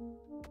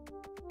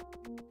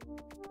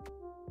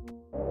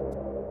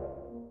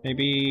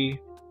 Maybe...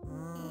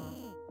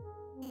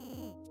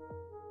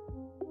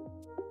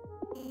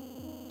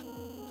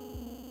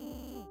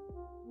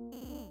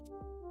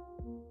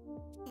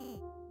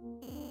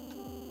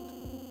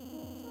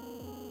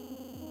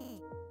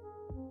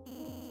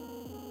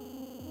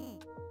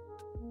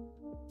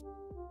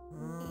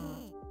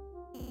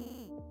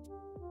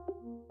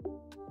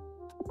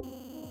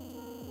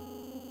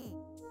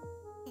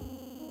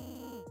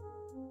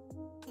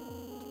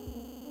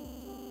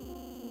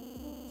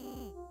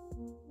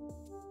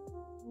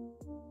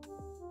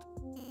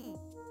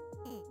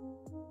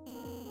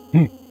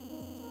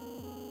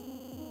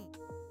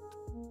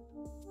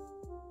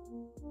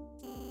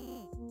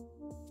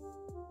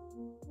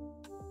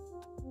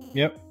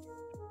 Yep.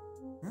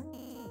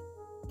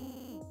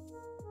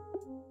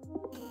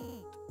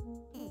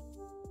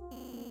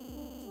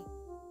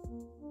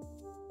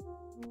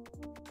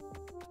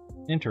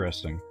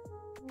 Interesting.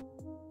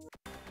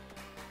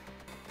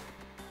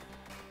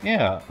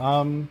 Yeah,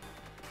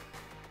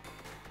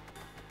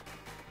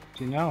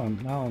 see, now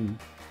I'm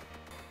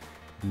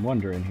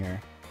wondering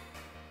here.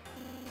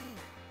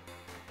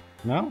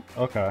 No?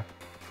 Okay.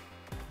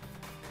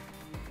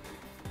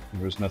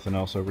 There's nothing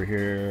else over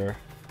here.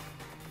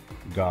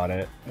 Got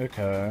it.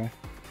 Okay.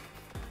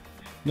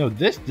 No,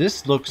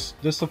 this looks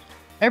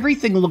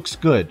everything looks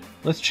good.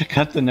 Let's check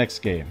out the next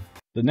game.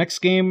 The next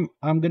game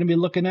I'm gonna be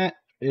looking at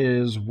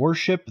is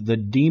Worship the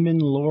Demon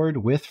Lord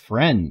with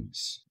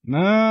Friends.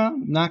 Nah,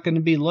 not gonna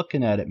be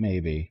looking at it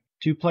maybe.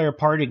 2-player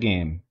party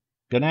game.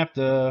 Gonna have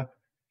to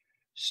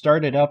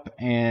start it up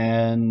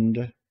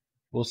and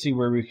we'll see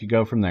where we could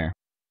go from there.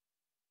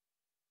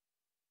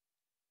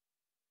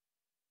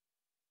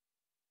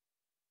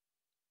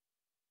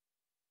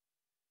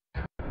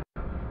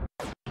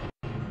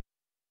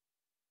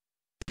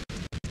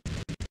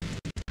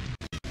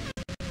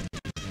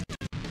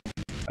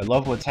 I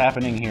love what's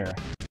happening here.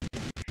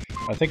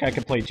 I think I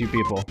could play 2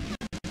 people.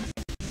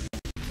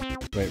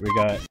 Wait, we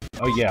got...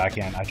 Oh yeah, I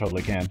can. I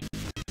totally can.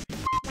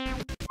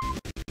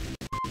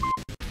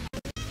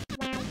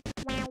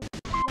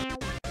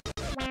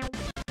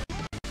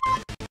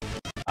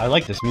 I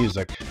like this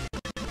music.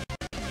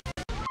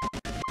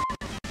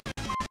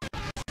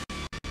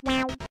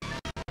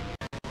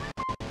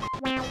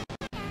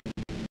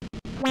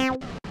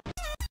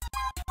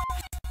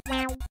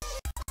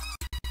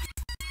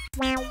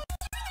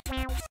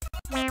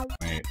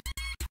 Wait.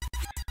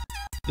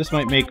 This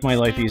might make my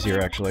life easier,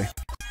 actually.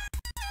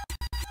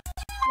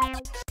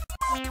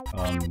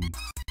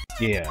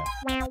 Yeah.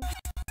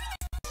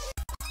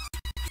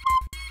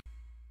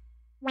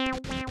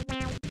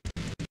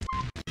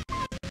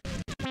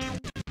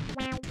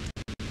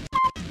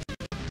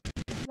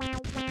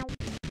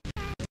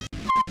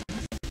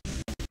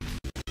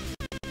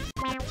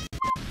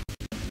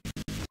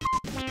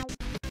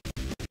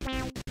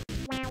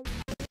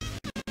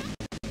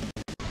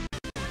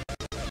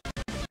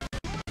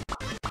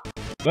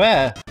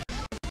 Ah!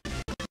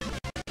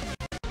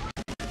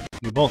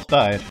 We both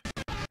died.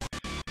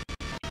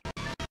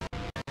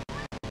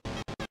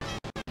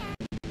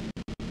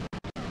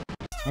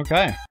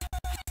 Okay.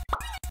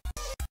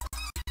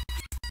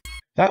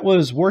 That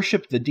was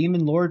Worship the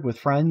Demon Lord with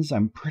Friends.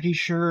 I'm pretty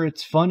sure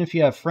it's fun if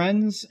you have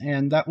friends,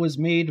 and that was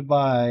made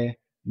by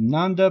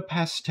Nanda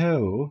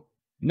Pasto.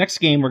 Next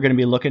game we're going to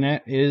be looking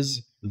at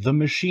is The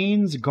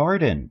Machine's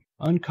Garden.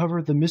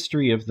 Uncover the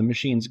mystery of the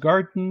Machine's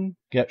Garden.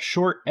 Get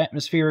short,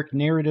 atmospheric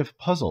narrative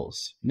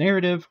puzzles.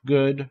 Narrative,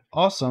 good.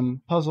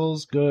 Awesome.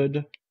 Puzzles,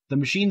 good. The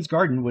Machine's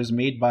Garden was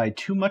made by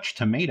Too Much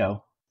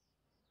Tomato.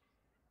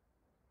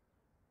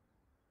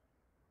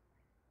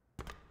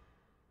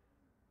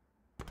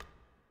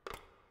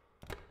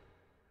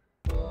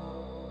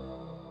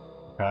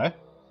 Okay.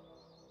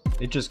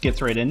 It just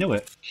gets right into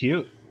it.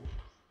 Cute.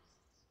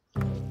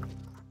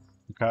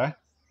 Okay.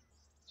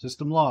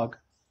 System log.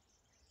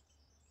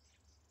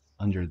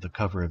 Under the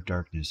cover of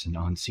darkness, an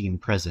unseen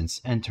presence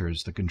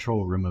enters the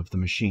control room of the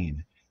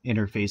machine.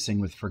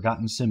 Interfacing with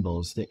forgotten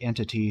symbols, the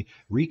entity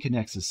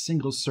reconnects a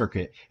single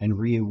circuit and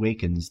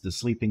reawakens the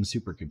sleeping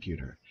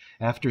supercomputer.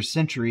 After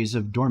centuries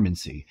of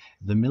dormancy,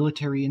 the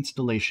military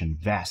installation,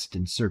 vast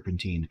and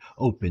serpentine,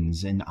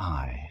 opens an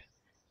eye.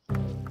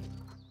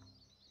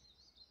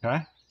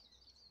 Okay.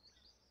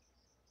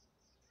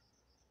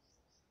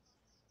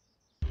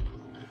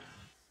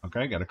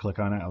 Okay, gotta click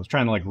on it. I was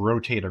trying to like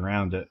rotate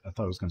around it. I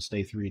thought it was gonna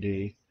stay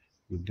 3D.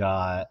 We've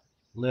got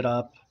lit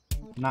up,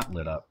 not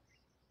lit up.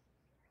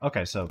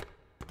 Okay, so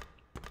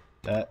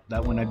that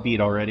one I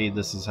beat already.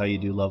 This is how you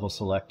do level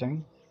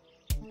selecting.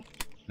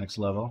 Next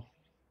level.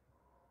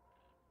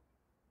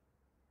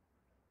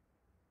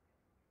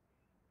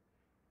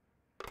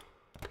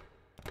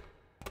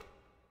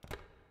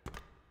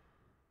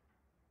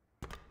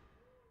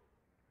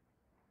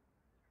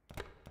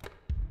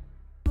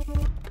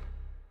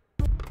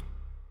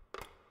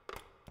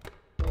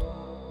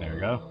 There we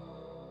go.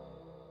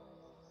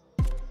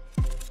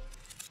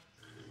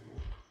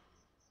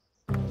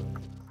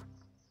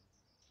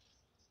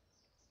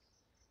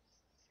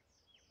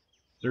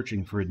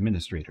 Searching for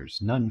administrators,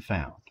 none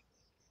found.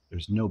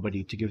 There's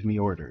nobody to give me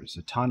orders.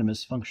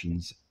 Autonomous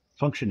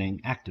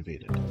functioning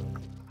activated.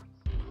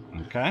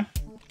 Okay.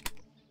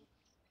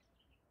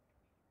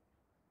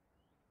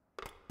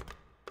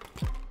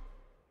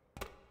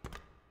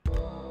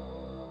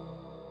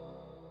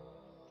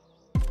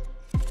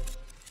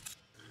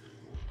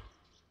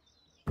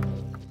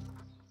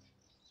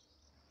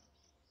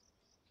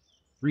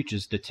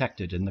 Breaches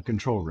detected in the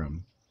control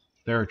room.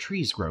 There are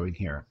trees growing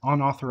here.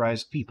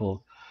 Unauthorized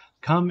people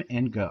come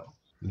and go.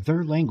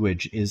 Their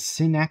language is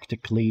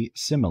synaptically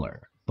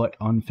similar, but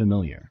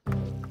unfamiliar.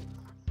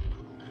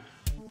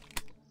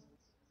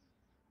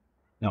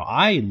 Now,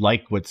 I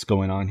like what's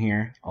going on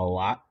here a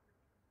lot.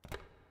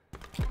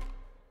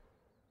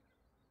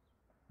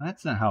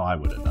 That's not how I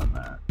would have done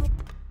that.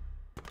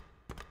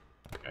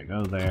 I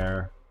go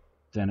there,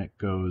 then it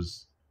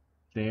goes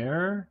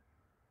there,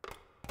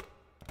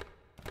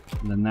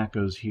 and then that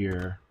goes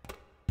here,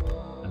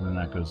 and then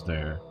that goes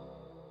there.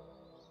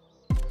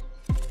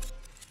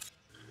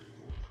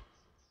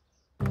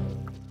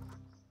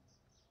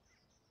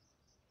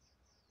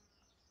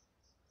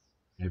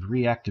 I've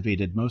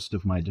reactivated most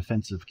of my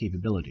defensive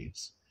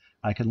capabilities.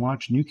 I can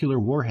launch nuclear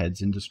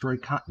warheads and destroy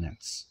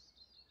continents.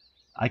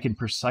 I can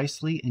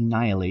precisely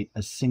annihilate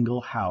a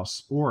single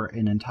house or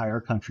an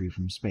entire country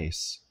from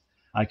space.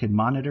 I can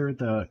monitor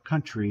the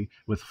country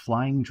with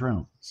flying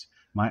drones.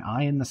 My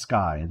eye in the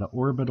sky, the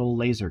orbital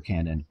laser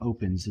cannon,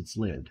 opens its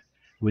lid.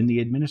 When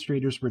the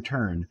administrators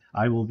return,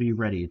 I will be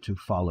ready to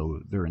follow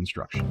their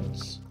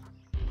instructions.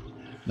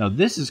 Now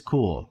this is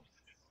cool.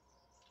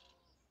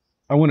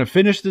 I want to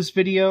finish this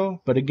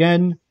video, but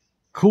again,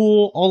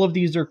 cool. All of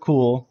these are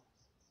cool.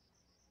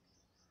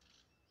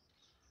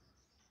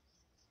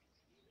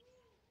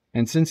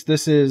 And since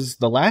this is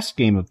the last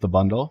game of the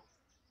bundle,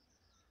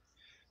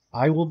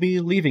 I will be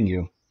leaving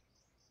you.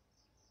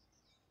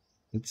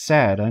 It's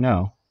sad, I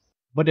know.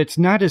 But it's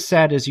not as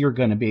sad as you're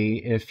going to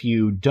be if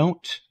you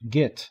don't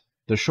get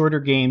the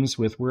Shorter Games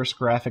with Worse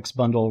Graphics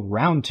bundle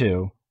Round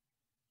 2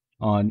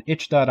 on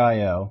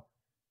itch.io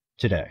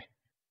today.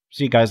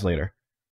 See you guys later.